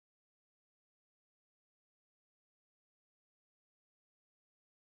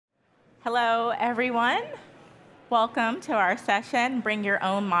Hello, everyone. Welcome to our session, Bring Your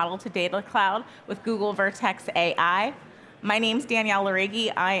Own Model to Data Cloud with Google Vertex AI. My name's Danielle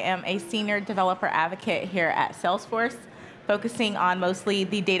Larigi. I am a senior developer advocate here at Salesforce, focusing on mostly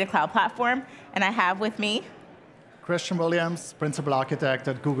the Data Cloud platform. And I have with me Christian Williams, Principal Architect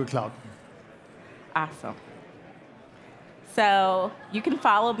at Google Cloud. Awesome. So you can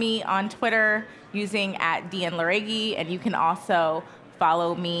follow me on Twitter using @DNLarigi, and you can also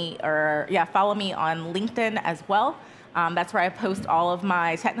follow me on LinkedIn as well. That's where I post all of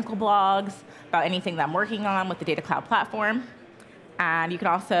my technical blogs about anything that I'm working on with the Data Cloud platform. And you can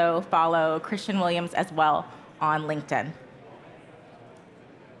also follow Christian Williams as well on LinkedIn.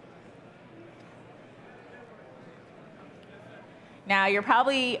 Now, you're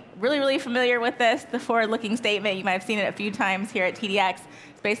probably really familiar with this, the forward-looking statement. You might have seen it a few times here at TDX.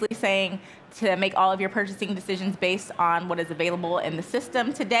 It's basically saying to make all of your purchasing decisions based on what is available in the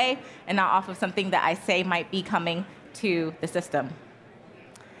system today and not off of something that I say might be coming to the system.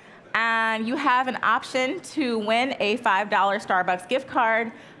 And you have an option to win a $5 Starbucks gift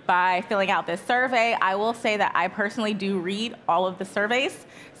card by filling out this survey. I will say that I personally do read all of the surveys,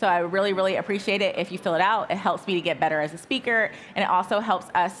 so I really appreciate it if you fill it out. It helps me to get better as a speaker, and it also helps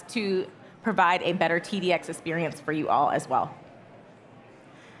us to provide a better TDX experience for you all as well.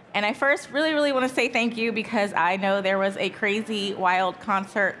 And I first really want to say thank you because I know there was a crazy, wild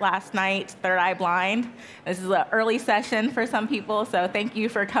concert last night, Third Eye Blind. This is an early session for some people, so thank you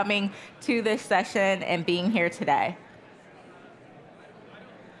for coming to this session and being here today.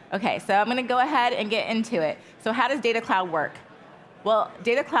 Okay, so I'm going to go ahead and get into it. So how does Data Cloud work? Well,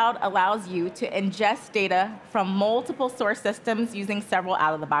 Data Cloud allows you to ingest data from multiple source systems using several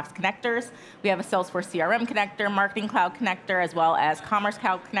out-of-the-box connectors. We have a Salesforce CRM connector, Marketing Cloud connector, as well as Commerce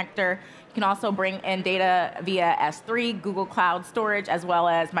Cloud connector. You can also bring in data via S3, Google Cloud Storage, as well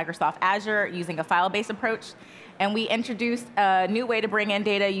as Microsoft Azure using a file-based approach. And we introduced a new way to bring in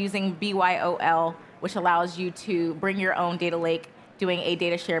data using BYOL, which allows you to bring your own data lake, doing a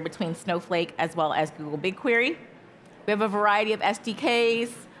data share between Snowflake as well as Google BigQuery. We have a variety of SDKs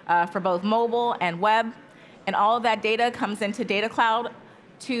for both mobile and web, and all of that data comes into Data Cloud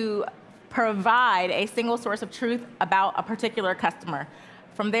to provide a single source of truth about a particular customer.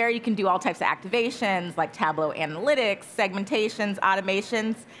 From there, you can do all types of activations like Tableau analytics, segmentations,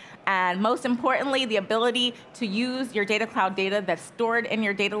 automations, and most importantly, the ability to use your Data Cloud data that's stored in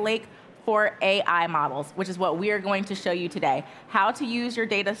your data lake for AI models, which is what we are going to show you today. How to use your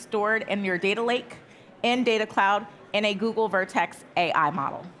data stored in your data lake in Data Cloud in a Google Vertex AI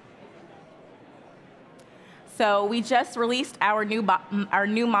model. So we just released our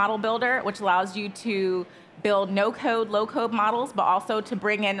new model builder, which allows you to build no-code, low-code models, but also to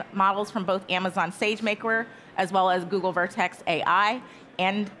bring in models from both Amazon SageMaker as well as Google Vertex AI.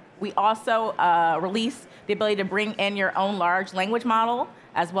 And we also released the ability to bring in your own large language model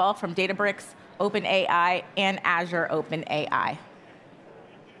as well from Databricks, OpenAI, and Azure OpenAI.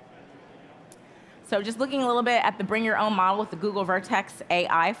 So just looking a little bit at the bring your own model with the Google Vertex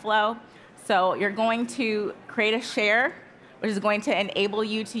AI flow. So you're going to create a share, which is going to enable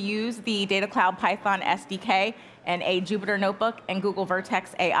you to use the Data Cloud Python SDK and a Jupyter Notebook and Google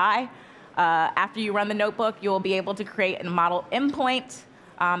Vertex AI. After you run the notebook, you'll be able to create a model endpoint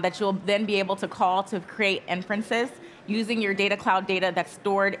that you'll then be able to call to create inferences using your Data Cloud data that's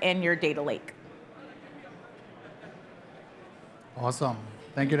stored in your data lake. Awesome.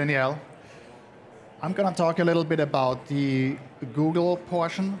 Thank you, Danielle. I'm going to talk a little bit about the Google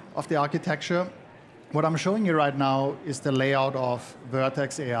portion of the architecture. What I'm showing you right now is the layout of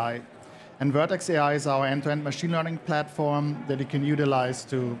Vertex AI. And Vertex AI is our end-to-end machine learning platform that you can utilize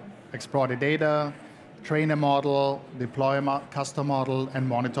to explore the data, train a model, deploy a custom model, and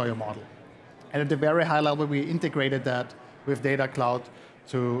monitor your model. And at the very high level, we integrated that with Data Cloud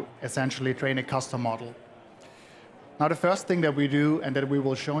to essentially train a custom model. Now, the first thing that we do, and that we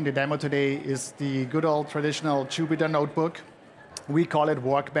will show in the demo today, is the good old traditional Jupyter Notebook. We call it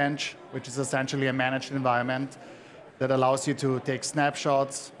Workbench, which is essentially a managed environment that allows you to take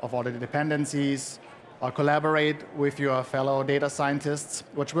snapshots of all the dependencies, or collaborate with your fellow data scientists.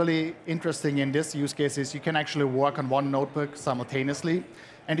 What's really interesting in this use case is you can actually work on one notebook simultaneously,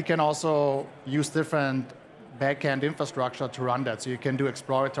 and you can also use different back-end infrastructure to run that. So you can do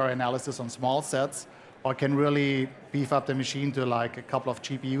exploratory analysis on small sets, or can really beef up the machine to like a couple of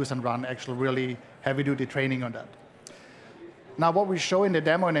GPUs and run actual really heavy-duty training on that. Now, what we show in the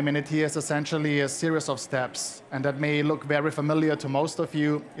demo in a minute here is essentially a series of steps, and that may look very familiar to most of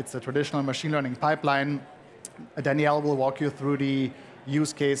you. It's a traditional machine learning pipeline. Danielle will walk you through the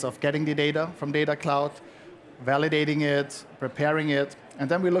use case of getting the data from Data Cloud, validating it, preparing it, And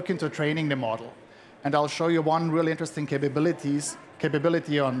then we look into training the model. And I'll show you one really interesting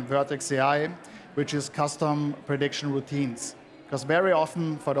capability on Vertex AI, which is custom prediction routines. Because very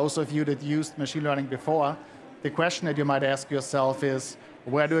often, for those of you that used machine learning before, the question that you might ask yourself is,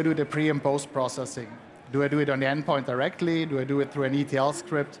 where do I do the pre and post processing? Do I do it on the endpoint directly? Do I do it through an ETL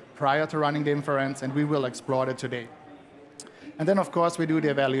script prior to running the inference? And we will explore it today. And then, of course, we do the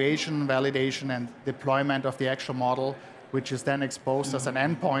evaluation, validation, and deployment of the actual model, which is then exposed as an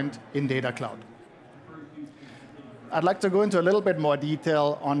endpoint in Data Cloud. I'd like to go into a little bit more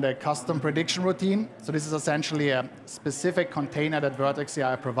detail on the custom prediction routine. So this is essentially a specific container that Vertex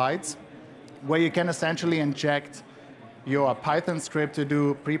AI provides, where you can essentially inject your Python script to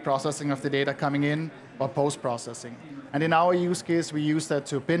do pre-processing of the data coming in or post-processing. And in our use case, we use that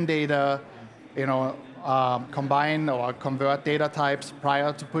to bin data, combine or convert data types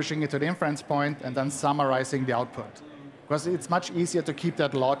prior to pushing it to the inference point and then summarizing the output. Because it's much easier to keep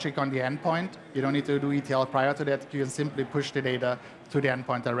that logic on the endpoint. You don't need to do ETL prior to that. You can simply push the data to the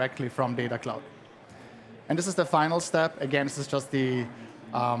endpoint directly from Data Cloud. And this is the final step. Again, this is just the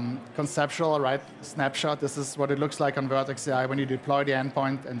conceptual snapshot. This is what it looks like on Vertex AI when you deploy the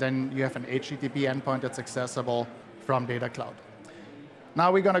endpoint, and then you have an HTTP endpoint that's accessible from Data Cloud.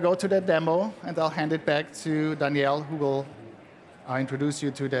 Now we're going to go to the demo, and I'll hand it back to Danielle, who will introduce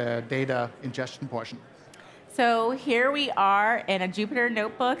you to the data ingestion portion. So here we are in a Jupyter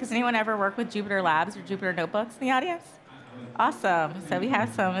notebook. Has anyone ever worked with Jupyter Labs or Jupyter notebooks in the audience? Awesome. So we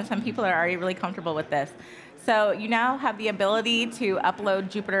have some people that are already really comfortable with this. So you now have the ability to upload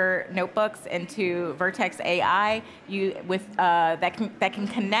Jupyter notebooks into Vertex AI that can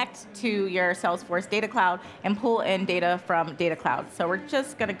connect to your Salesforce Data Cloud and pull in data from Data Cloud. So we're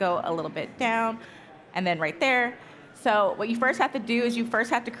just going to go a little bit down, and then right there. So what you first have to do is you first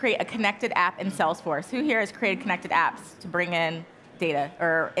have to create a connected app in Salesforce. Who here has created connected apps to bring in data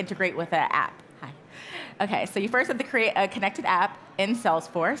or integrate with an app? Hi. Okay, so you first have to create a connected app in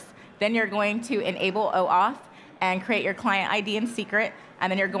Salesforce. Then you're going to enable OAuth and create your client ID and secret.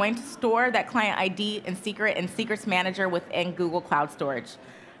 And then you're going to store that client ID and secret in Secrets Manager within Google Cloud Storage.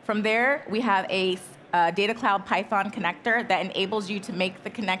 From there, we have a Data Cloud Python connector that enables you to make the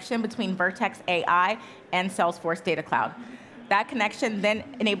connection between Vertex AI and Salesforce Data Cloud. That connection then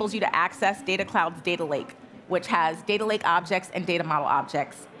enables you to access Data Cloud's data lake, which has data lake objects and data model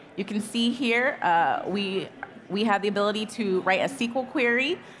objects. You can see here we have the ability to write a SQL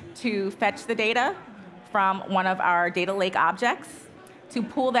query to fetch the data from one of our data lake objects, to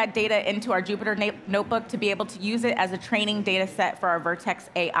pull that data into our Jupyter notebook to be able to use it as a training data set for our Vertex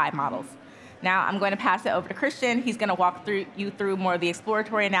AI models. Now I'm going to pass it over to Christian. He's going to walk you through more of the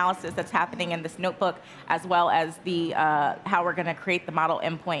exploratory analysis that's happening in this notebook, as well as the how we're going to create the model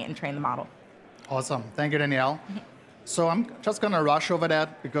endpoint and train the model. Awesome. Thank you, Danielle. So I'm just going to rush over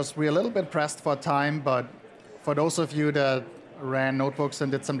that because we're a little bit pressed for time, but for those of you that ran notebooks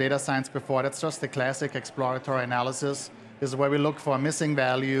and did some data science before, that's just the classic exploratory analysis. This is where we look for missing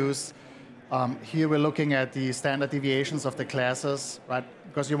values. Here we're looking at the standard deviations of the classes, right?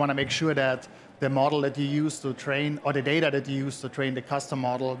 Because you want to make sure that the model that you use to train, or the data that you use to train the custom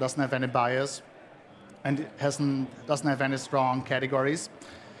model doesn't have any bias and doesn't have any strong categories.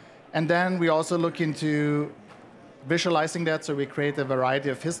 And then we also look into visualizing that, so we create a variety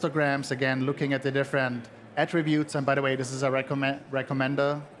of histograms, again, looking at the different attributes. And by the way, this is a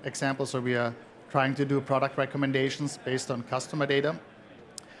recommender example, so we are trying to do product recommendations based on customer data.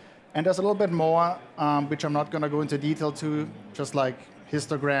 And there's a little bit more, which I'm not going to go into detail to, just like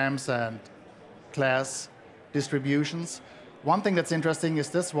histograms and class distributions. One thing that's interesting is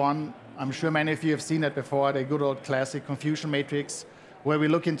this one. I'm sure many of you have seen it before, the good old classic confusion matrix, where we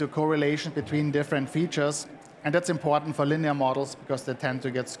look into correlation between different features. And that's important for linear models because they tend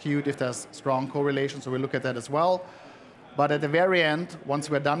to get skewed if there's strong correlation, so we look at that as well. But at the very end, once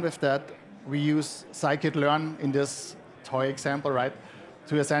we're done with that, we use scikit-learn in this toy example, right,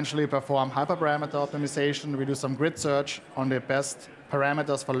 to essentially perform hyperparameter optimization. We do some grid search on the best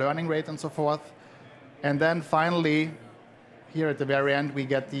parameters for learning rate and so forth. And then finally, here at the very end, we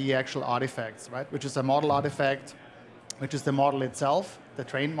get the actual artifacts, right, which is a model artifact, which is the model itself, the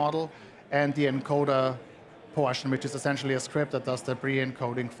trained model, and the encoder portion, which is essentially a script that does the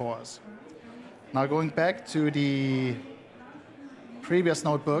pre-encoding for us. Now going back to the previous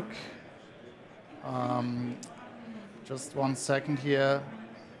notebook, just 1 second here.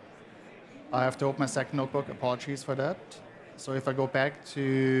 I have to open my second notebook. Apologies for that. So if I go back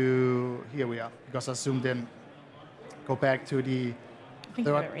to, here we are, because I zoomed in. Go back to the I think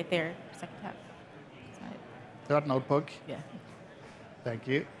you have it right there, second tab. Third notebook. Yeah. Thank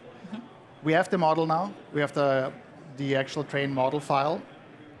you. We have the model now. We have the the actual trained model file.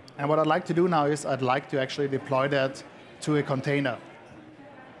 And what I'd like to do now is I'd like to actually deploy that to a container.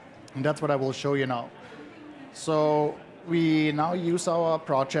 And that's what I will show you now. So we now use our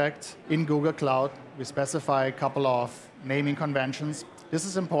project in Google Cloud. We specify a couple of naming conventions. This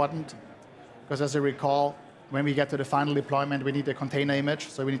is important because, as you recall, when we get to the final deployment, we need a container image.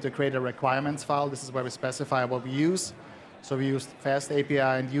 So we need to create a requirements file. This is where we specify what we use. So we used Fast API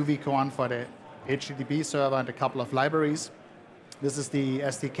and UVcorn for the HTTP server and a couple of libraries. This is the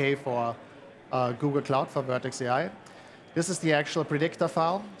SDK for Google Cloud for Vertex AI. This is the actual predictor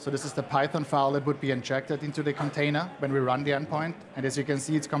file. So this is the Python file that would be injected into the container when we run the endpoint. And as you can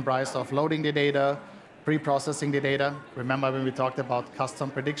see, it's comprised of loading the data, pre-processing the data. Remember when we talked about custom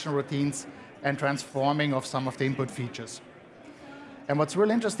prediction routines and transforming of some of the input features. And what's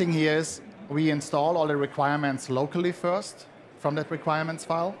really interesting here is we install all the requirements locally first from that requirements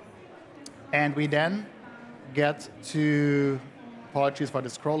file. And we then get to, apologies for the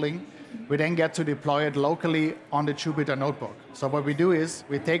scrolling, we then get to deploy it locally on the Jupyter Notebook. So what we do is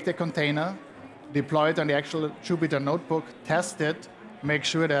we take the container, deploy it on the actual Jupyter Notebook, test it, make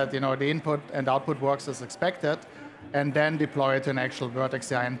sure that the input and output works as expected, and then deploy it to an actual Vertex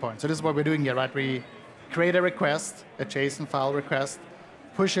AI endpoint. So this is what we're doing here, right? We create a request, a JSON file request,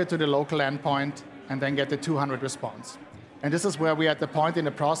 push it to the local endpoint, and then get the 200 response. And this is where we're at the point in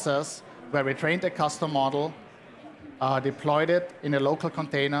the process where we trained a custom model, deployed it in a local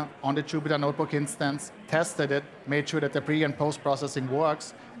container on the Jupyter Notebook instance, tested it, made sure that the pre- and post-processing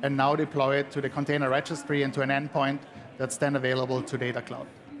works, and now deploy it to the container registry and to an endpoint that's then available to Data Cloud.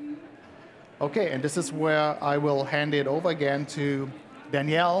 OK, and this is where I will hand it over again to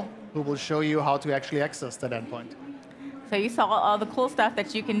Danielle, who will show you how to actually access that endpoint. So you saw all the cool stuff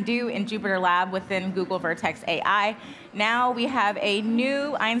that you can do in Jupyter Lab within Google Vertex AI. Now we have a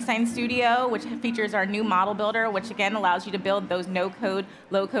new Einstein Studio, which features our new model builder, which again allows you to build those no-code,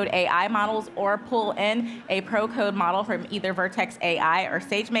 low-code AI models or pull in a pro-code model from either Vertex AI or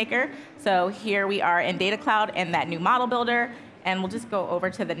SageMaker. So here we are in Data Cloud and that new model builder. And we'll just go over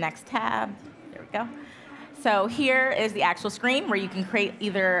to the next tab. There we go. So here is the actual screen where you can create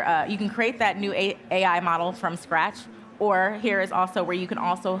either, you can create that new AI model from scratch, or here is also where you can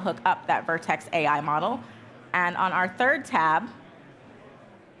also hook up that Vertex AI model. And on our third tab,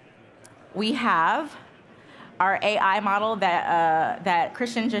 we have our AI model that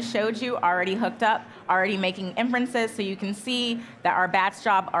Christian just showed you already hooked up, already making inferences. So you can see that our batch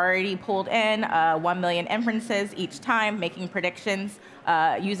job already pulled in 1 million inferences each time, making predictions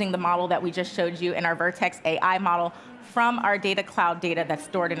using the model that we just showed you in our Vertex AI model from our Data Cloud data that's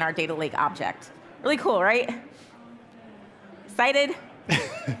stored in our data lake object. Really cool, right? Excited?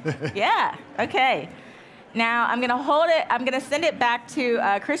 Yeah, OK. Now I'm going to hold it. I'm going to send it back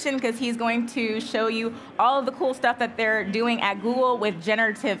to Christian, because he's going to show you all of the cool stuff that they're doing at Google with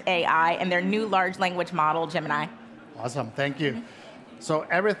generative AI and their new large language model, Gemini. Awesome. Thank you. So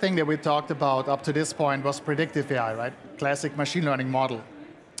everything that we talked about up to this point was predictive AI, right? Classic machine learning model.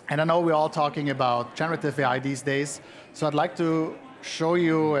 And I know we're all talking about generative AI these days. So I'd like to show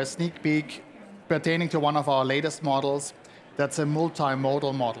you a sneak peek pertaining to one of our latest models. That's a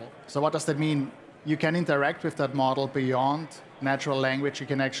multimodal model. So what does that mean? You can interact with that model beyond natural language. You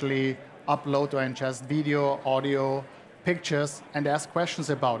can actually upload or ingest video, audio, pictures, and ask questions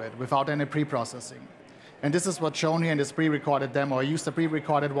about it without any pre-processing. And this is what's shown here in this pre-recorded demo. I used the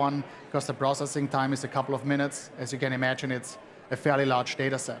pre-recorded one because the processing time is a couple of minutes. As you can imagine, it's a fairly large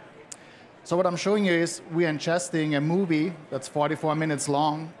data set. So what I'm showing you is we're ingesting a movie that's 44 minutes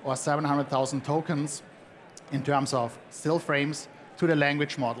long, or 700,000 tokens in terms of still frames, to the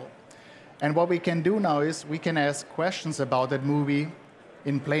language model. And what we can do now is we can ask questions about that movie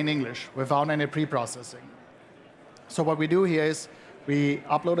in plain English without any pre-processing. So what we do here is we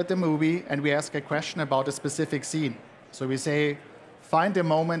uploaded the movie and we ask a question about a specific scene. So we say, find a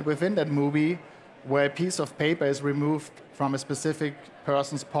moment within that movie where a piece of paper is removed from a specific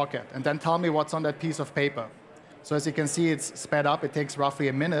person's pocket, and then tell me what's on that piece of paper. So as you can see, it's sped up. It takes roughly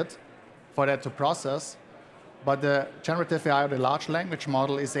a minute for that to process. But the generative AI, or the large language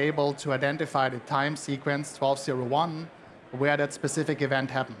model, is able to identify the time sequence 1201 where that specific event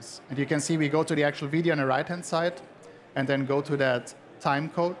happens. And you can see we go to the actual video on the right-hand side and then go to that time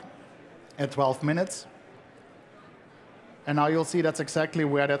code at 12 minutes. And now you'll see that's exactly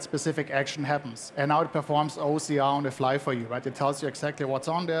where that specific action happens. And now it performs OCR on the fly for you, right? It tells you exactly what's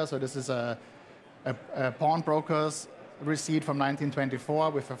on there. So this is a pawnbroker's receipt from 1924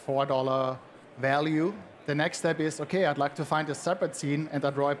 with a $4 value. The next step is, OK, I'd like to find a separate scene and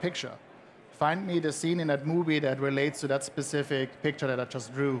I draw a picture. Find me the scene in that movie that relates to that specific picture that I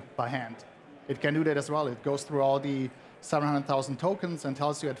just drew by hand. it can do that as well. It goes through all the 700,000 tokens and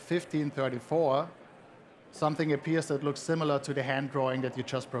tells you at 1534, something appears that looks similar to the hand drawing that you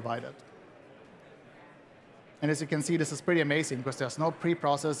just provided. And as you can see, this is pretty amazing because there's no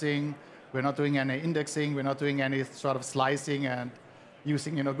pre-processing. We're not doing any indexing. We're not doing any sort of slicing and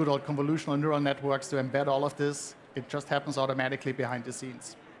using good old convolutional neural networks to embed all of this. It just happens automatically behind the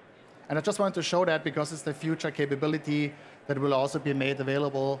scenes. And I just wanted to show that because it's the future capability that will also be made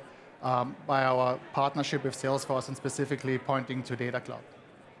available by our partnership with Salesforce and specifically pointing to Data Cloud.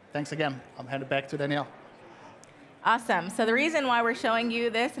 Thanks again. I'll hand it back to Danielle. Awesome. So the reason why we're showing you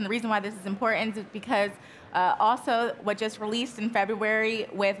this and the reason why this is important is because also what just released in February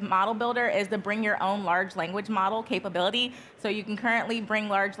with Model Builder is the bring your own large language model capability. So you can currently bring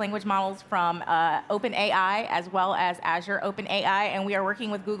large language models from OpenAI as well as Azure OpenAI, and we are working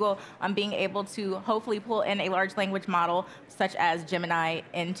with Google on being able to hopefully pull in a large language model such as Gemini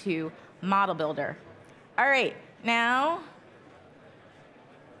into Model Builder. All right, now,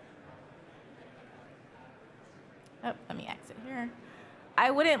 let me exit here.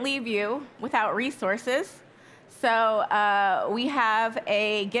 I wouldn't leave you without resources. So we have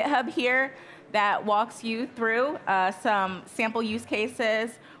a GitHub here that walks you through some sample use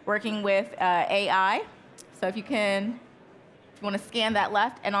cases working with AI. So if you want to scan that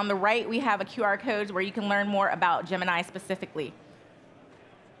left, and on the right we have a QR code where you can learn more about Gemini specifically.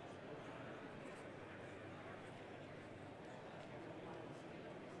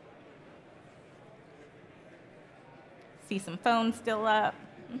 See some phones still up.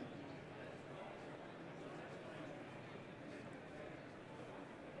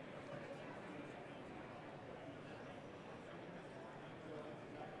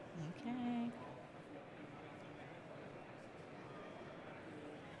 Okay.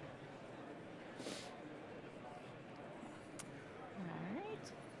 All right.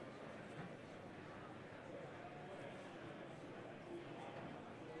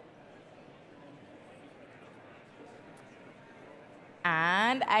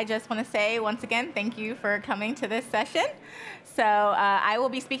 And I just want to say, once again, thank you for coming to this session. So I will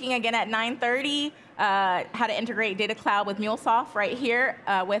be speaking again at 9:30, how to integrate Data Cloud with MuleSoft right here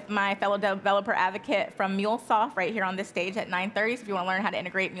with my fellow developer advocate from MuleSoft right here on this stage at 9:30. So if you want to learn how to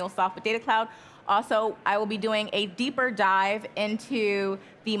integrate MuleSoft with Data Cloud. Also, I will be doing a deeper dive into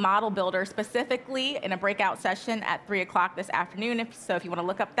the model builder specifically in a breakout session at 3 o'clock this afternoon, so if you want to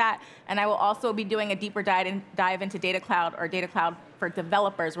look up that. And I will also be doing a deeper dive into Data Cloud or Data Cloud for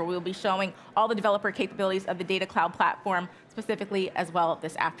developers, where we will be showing all the developer capabilities of the Data Cloud platform specifically as well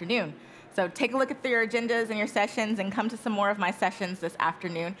this afternoon. So take a look at your agendas and your sessions and come to some more of my sessions this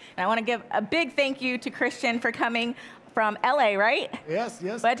afternoon. And I want to give a big thank you to Christian for coming from LA, right? Yes,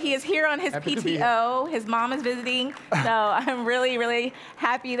 yes. But he is here on his PTO. His mom is visiting. So I'm really, really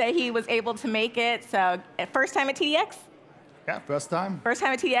happy that he was able to make it. So first time at TDX? Yeah, first time. First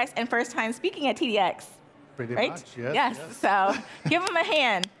time at TDX and first time speaking at TDX. Pretty right? much, yes. Yes, so give him a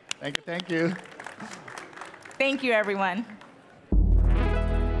hand. Thank you, thank you. Thank you, everyone.